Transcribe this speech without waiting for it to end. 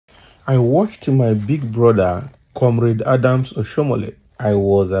I watched my big brother, Comrade Adams Oshiomole. I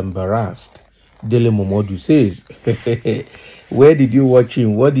was embarrassed. Dele Momodu says, where did you watch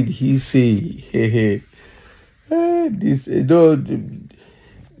him? What did he say? The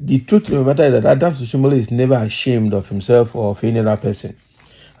truth of the matter is that Adams Oshiomole is never ashamed of himself or of any other person.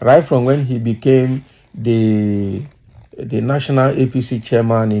 Right from when he became the national APC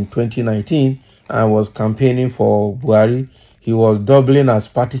chairman in 2019 and was campaigning for Buhari, he was doubling as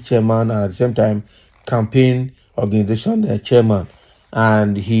party chairman and at the same time campaign organization chairman.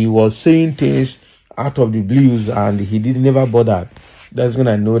 And he was saying things out of the blues and he did never bother. That's when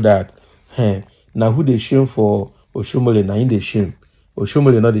I know that now who they shame for Oshiomole, now in the shame.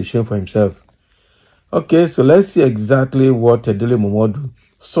 Oshiomole not the shame for himself. Okay, so let's see exactly what Dele Momodu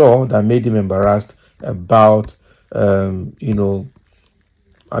saw that made him embarrassed about, Adams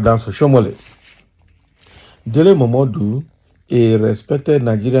Oshiomole. Dele Momodu, a respected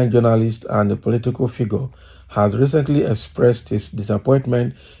Nigerian journalist and a political figure, has recently expressed his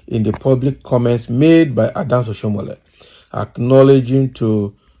disappointment in the public comments made by Adams Oshiomole, according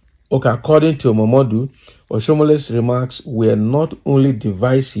to Momodu, Oshiomole's remarks were not only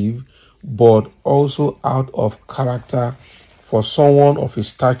divisive, but also out of character for someone of his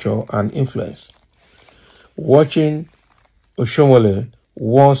stature and influence. Watching Oshiomole,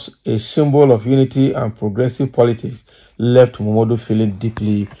 once a symbol of unity and progressive politics, left Momodu feeling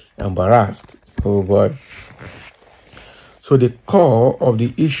deeply embarrassed. Oh boy. So the core of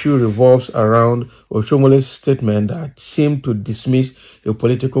the issue revolves around Oshiomole's statement that seemed to dismiss a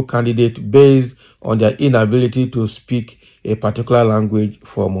political candidate based on their inability to speak a particular language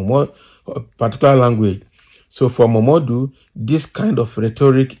So for Momodu, this kind of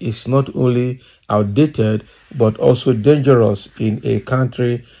rhetoric is not only outdated, but also dangerous in a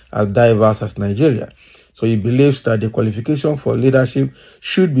country as diverse as Nigeria. So he believes that the qualification for leadership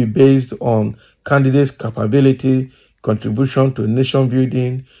should be based on candidates' capability, contribution to nation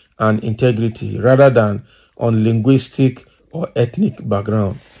building, and integrity, rather than on linguistic or ethnic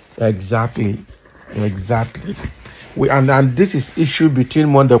background. Exactly. And this is issue between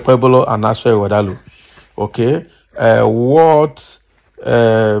Mondo Pueblo and Ighodalo. Okay, what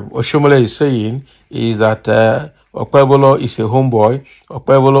Oshiomole is saying is that Pueblo is a homeboy.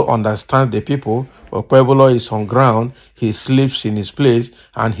 Pueblo understands the people. Pueblo is on ground. He sleeps in his place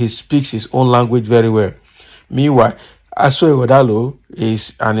and he speaks his own language very well. Meanwhile, Ighodalo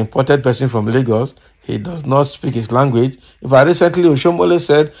is an imported person from Lagos. He does not speak his language. In fact, recently Oshiomole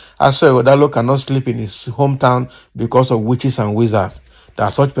said Ighodalo cannot sleep in his hometown because of witches and wizards.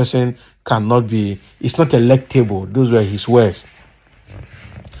 That such person cannot be, it's not electable. Those were his words.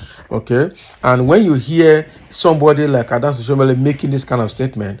 Okay, and when you hear somebody like Adams Oshiomole making this kind of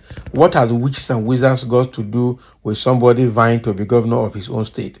statement, what has witches and wizards got to do with somebody vying to be governor of his own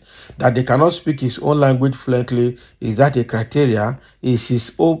state? That they cannot speak his own language fluently, is that a criteria? Is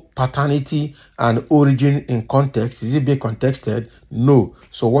his own paternity and origin in context? Is it being contexted? No.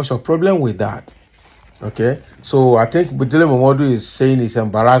 So what's your problem with that? Okay, so I think Dele Momodu is saying he's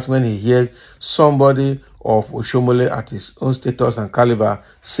embarrassed when he hears somebody of Oshiomole at his own status and caliber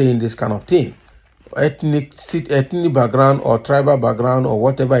saying this kind of thing. Ethnic background or tribal background or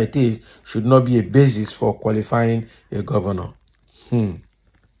whatever it is should not be a basis for qualifying a governor. Oh,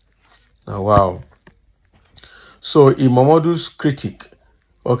 wow. So in Momodu's critique,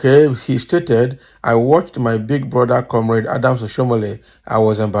 okay, he stated, I watched my big brother, Comrade Adams Oshiomole. I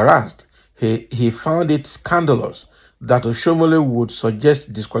was embarrassed. He found it scandalous that Oshiomole would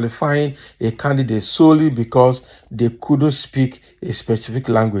suggest disqualifying a candidate solely because they couldn't speak a specific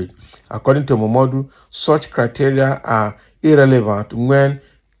language. According to Momodu, such criteria are irrelevant when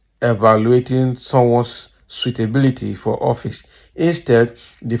evaluating someone's suitability for office. Instead,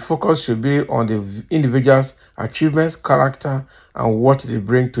 the focus should be on the individual's achievements, character, and what they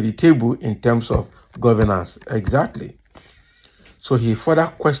bring to the table in terms of governance. Exactly. So he further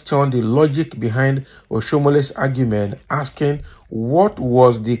questioned the logic behind Oshiomole's argument, asking what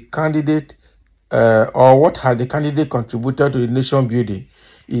was the candidate what had the candidate contributed to the nation building?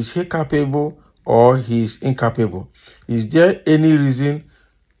 Is he capable or he is incapable? Is there any reason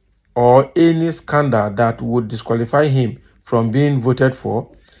or any scandal that would disqualify him from being voted for?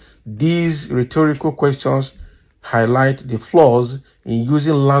 These rhetorical questions highlight the flaws in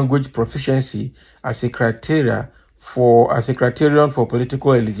using language proficiency as a criterion for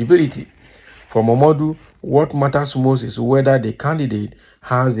political eligibility. For Momodu, what matters most is whether the candidate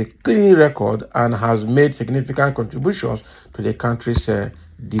has a clean record and has made significant contributions to the country's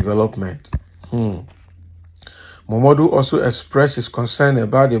development. Momodu also expressed his concern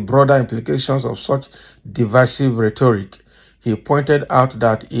about the broader implications of such divisive rhetoric. He pointed out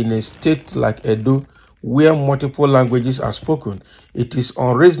that in a state like Edo, where multiple languages are spoken, it is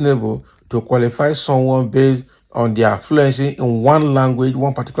unreasonable to qualify someone based on their fluency in one language,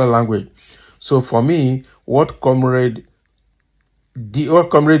 one particular language. So for me, what Comrade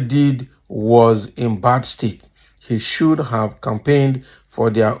did was in bad state. He should have campaigned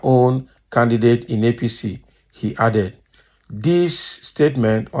for their own candidate in APC, he added. This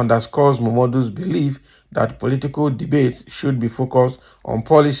statement underscores Momodu's belief that political debates should be focused on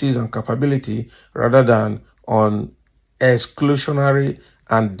policies and capability rather than on exclusionary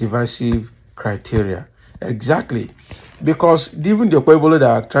and divisive criteria. Exactly. Because even the Okpebolo that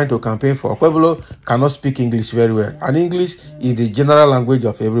are trying to campaign for, Okpebolo cannot speak English very well. And English is the general language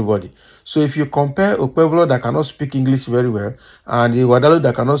of everybody. So if you compare Okpebolo that cannot speak English very well and Ighodalo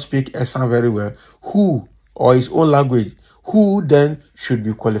that cannot speak Esan very well, who, or his own language, who then should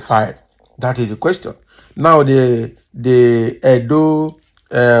be qualified? That is the question. Now the Edo,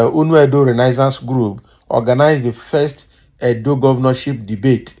 Unu Edo Renaissance Group organized the first Edo governorship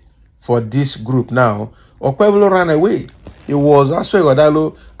debate for this group now. Okpebolo ran away. It was also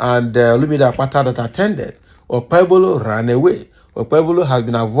Ighodalo and Lumida Apata that attended. Okpebolo ran away. Okpebolo has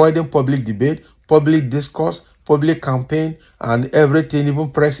been avoiding public debate, public discourse, public campaign, and everything,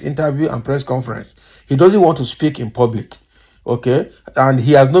 even press interview and press conference. He doesn't want to speak in public. Okay, and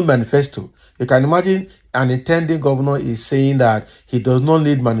he has no manifesto. You can imagine an intending governor is saying that he does not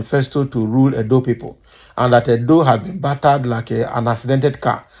need manifesto to rule Edo people, and that Edo has been battered like an accidented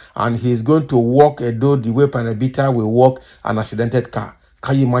car, and he's going to walk Edo the way Panabita will walk an accidented car.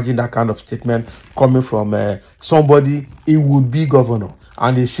 Can you imagine that kind of statement coming from somebody? He would be governor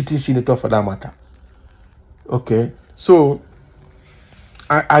and a sitting senator for that matter. Okay, so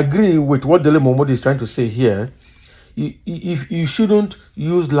I agree with what Dele Momodu is trying to say here. If you shouldn't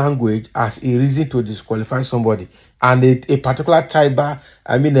use language as a reason to disqualify somebody, and a particular tribal,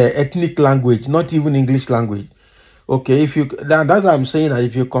 ethnic language, not even English language. Okay, that's what I'm saying. That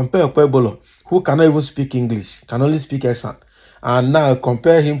if you compare Okpebolo, who cannot even speak English, can only speak Esan, and now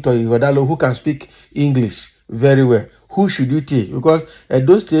compare him to Ighodalo, who can speak English very well, who should you take? Because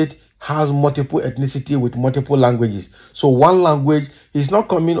Edo State has multiple ethnicity with multiple languages. So one language is not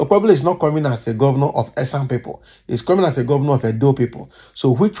coming, or probably is not coming as a governor of Esan people. It's coming as a governor of Edo people. So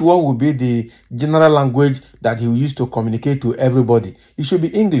which one will be the general language that he will use to communicate to everybody? It should be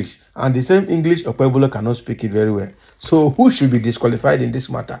English. And the same English, Okpebolo cannot speak it very well. So who should be disqualified in this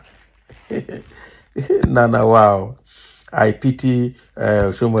matter? Nana, wow. I pity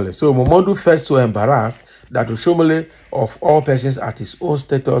Oshiomole. So Momodu felt so embarrassed that Oshiomole, of all persons at his own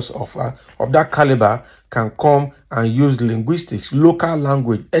status of that caliber, can come and use linguistics, local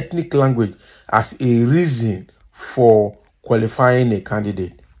language, ethnic language as a reason for qualifying a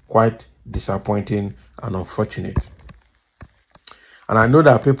candidate. Quite disappointing and unfortunate. And I know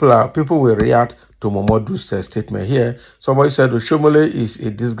that people will react to Momodu's statement here. Somebody said Oshiomole is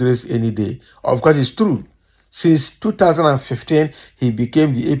a disgrace any day. Of course, it's true. Since 2015, he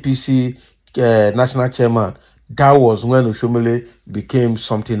became the APC national chairman. That was when Oshiomole became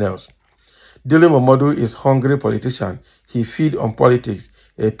something else. Dele Momodu is a hungry politician. He feeds on politics.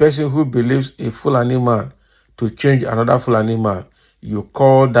 A person who believes a Fulani man to change another Fulani man. You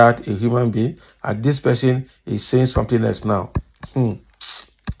call that a human being? And this person is saying something else now.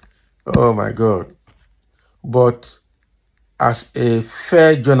 Oh my God. But as a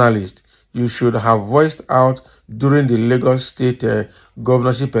fair journalist, you should have voiced out during the Lagos State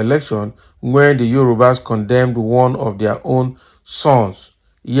governorship election when the Yorubas condemned one of their own sons,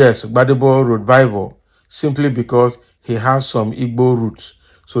 yes, Gbadebo Revival, simply because he has some Igbo roots.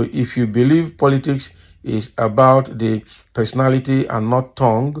 So if you believe politics is about the personality and not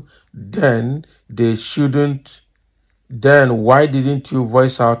tongue, then why didn't you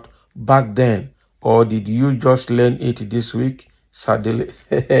voice out back then? Or did you just learn it this week? Sadly,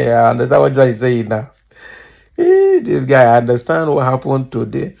 I understand what you're saying now. This guy, I understand what happened to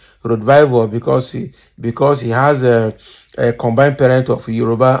the revival because he has a combined parent of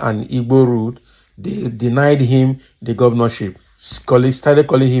Yoruba and Igbo root. They denied him the governorship. Started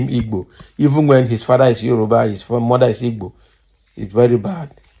calling him Igbo, even when his father is Yoruba, his mother is Igbo. It's very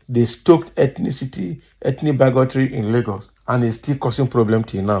bad. They stoked ethnic bigotry in Lagos, and it's still causing problem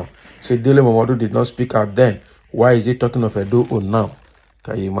till now. So Dele Momodu did not speak out then. Why is he talking of Edo now?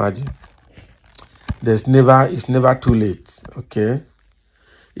 Can you imagine? It's never too late, okay?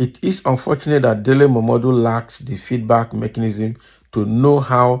 It is unfortunate that Dele Momodu lacks the feedback mechanism to know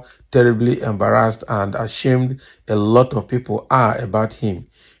how terribly embarrassed and ashamed a lot of people are about him.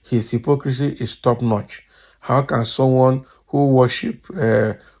 His hypocrisy is top-notch. How can someone who worship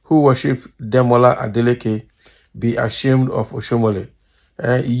Demola Adeleke be ashamed of Oshiomole.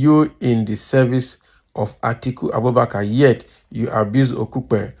 You in the service of Atiku Abubakar, yet you abuse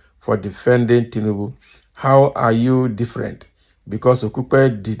Okupe for defending Tinubu. How are you different? Because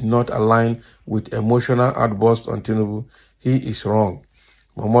Okupe did not align with emotional outbursts on Tinubu, he is wrong.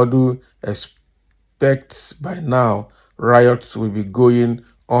 Momodu expects by now riots will be going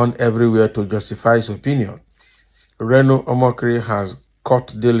on everywhere to justify his opinion. Reno Omokri has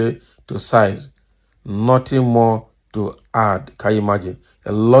cut Dele to size. Nothing more to add. Can you imagine?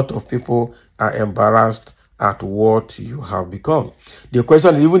 A lot of people are embarrassed at what you have become. The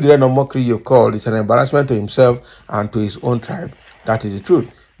question, even the Reno Omokri you called, is an embarrassment to himself and to his own tribe. That is the truth.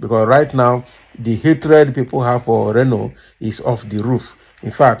 Because right now, the hatred people have for Reno is off the roof. In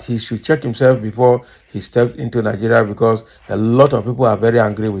fact, he should check himself before he steps into Nigeria, because a lot of people are very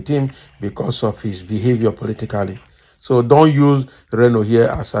angry with him because of his behavior politically. So don't use Reno here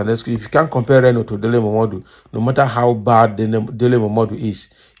as an excuse. If you can't compare Reno to Dele Momodu, no matter how bad Dele Momodu is,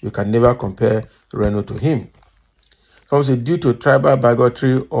 you can never compare Reno to him. Some say due to tribal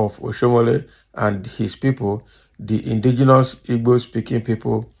bigotry of Oshiomole and his people, the indigenous Igbo-speaking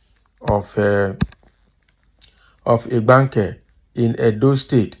people of Igbanke in Edo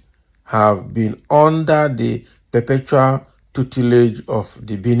State have been under the perpetual tutelage of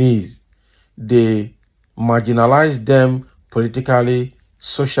the Beninese. They marginalize them politically,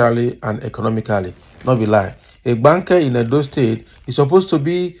 socially, and economically. Not be lie. Igbanke in Edo State is supposed to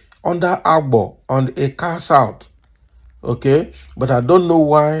be under Agbo, on a car south. Okay? But I don't know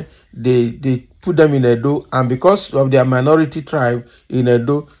why they put them in Edo, and because of their minority tribe in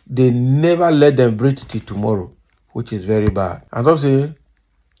Edo, they never let them breathe till tomorrow, which is very bad. And I'm saying,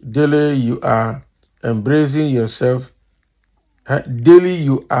 Dele, you are embracing yourself. Daily,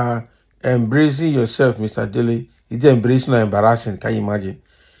 you are embracing yourself, Mr. Dele. It's embracing or embarrassing. Can you imagine?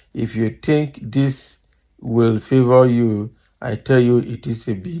 If you think this will favor you, I tell you, it is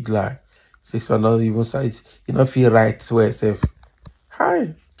a big lie. Six or not even size. You don't feel right to yourself.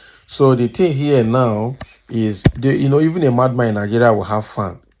 Hi. So the thing here now is, even a madman in Nigeria will have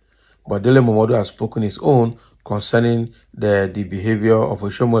fun. But Dele Momodu has spoken his own concerning the behavior of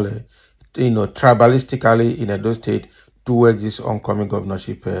Oshiomole, tribalistically in Edo State towards this oncoming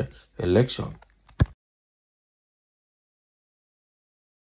governorship election.